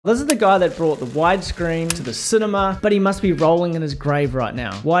This is the guy that brought the widescreen to the cinema, but he must be rolling in his grave right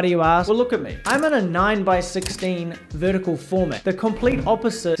now. Why do you ask? Well, look at me. I'm in a 9:16 vertical format, the complete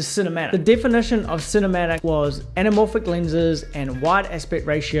opposite to cinematic. The definition of cinematic was anamorphic lenses and wide aspect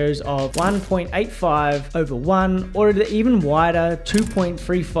ratios of 1.85/1, or the even wider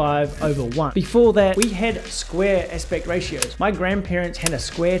 2.35/1. Before that, we had square aspect ratios. My grandparents had a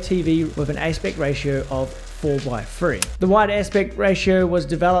square TV with an aspect ratio of 4:3. The wide aspect ratio was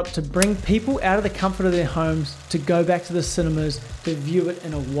developed to bring people out of the comfort of their homes to go back to the cinemas to view it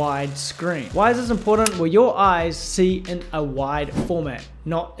in a wide screen. Why is this important? Well, your eyes see in a wide format,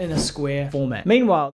 not in a square format. Meanwhile,